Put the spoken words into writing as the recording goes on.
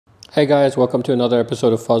Hey guys, welcome to another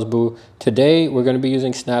episode of Fuzzboo. Today we're going to be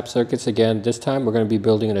using snap circuits again. This time we're going to be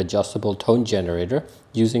building an adjustable tone generator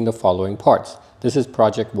using the following parts. This is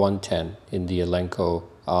project 110 in the Elenco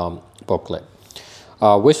booklet.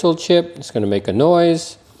 Whistle chip, it's going to make a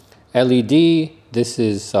noise. LED, this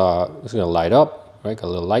is it's going to light up, right? Got a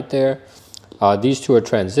little light there. These two are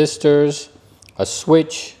transistors, a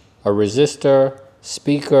switch, a resistor,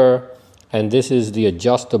 speaker, and this is the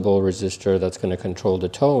adjustable resistor that's going to control the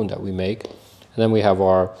tone that we make. And then we have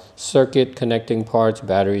our circuit connecting parts,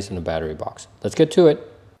 batteries, and a battery box. Let's get to it.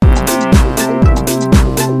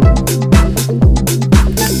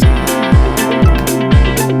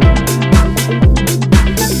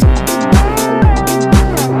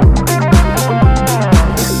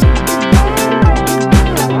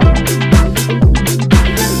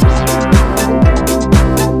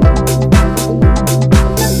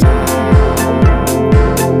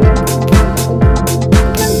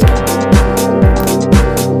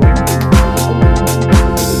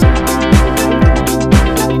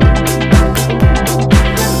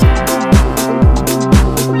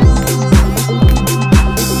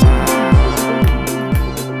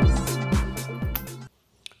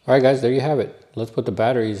 All right guys, there you have it. Let's put the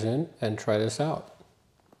batteries in and try this out.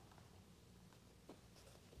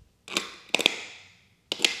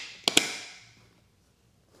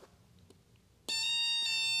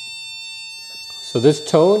 So this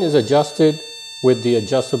tone is adjusted with the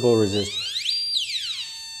adjustable resistor.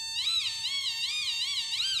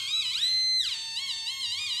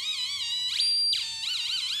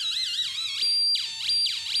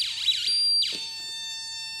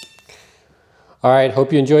 All right,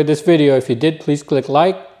 hope you enjoyed this video. If you did, please click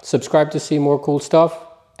like, subscribe to see more cool stuff,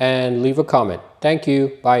 and leave a comment. Thank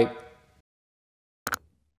you. Bye.